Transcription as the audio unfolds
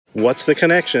What's the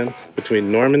connection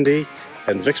between Normandy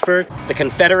and Vicksburg? The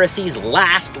Confederacy's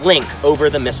last link over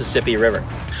the Mississippi River.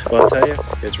 Well, I'll tell you,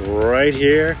 it's right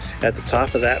here at the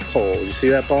top of that pole. You see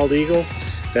that bald eagle?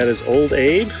 That is Old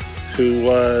Abe, who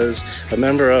was a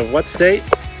member of what state?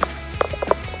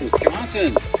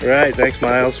 Wisconsin. Right, thanks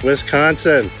Miles.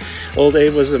 Wisconsin. Old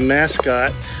Abe was the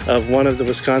mascot of one of the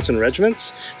Wisconsin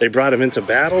regiments. They brought him into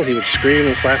battle. He would scream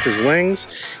and flap his wings.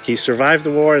 He survived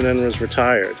the war and then was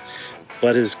retired.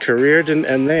 But his career didn't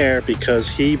end there because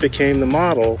he became the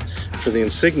model for the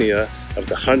insignia of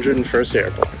the 101st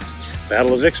Airborne.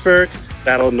 Battle of Vicksburg,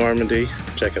 Battle of Normandy.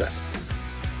 Check it out.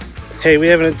 Hey, we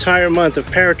have an entire month of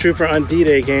Paratrooper on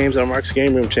D-Day games on Mark's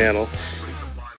Game Room channel.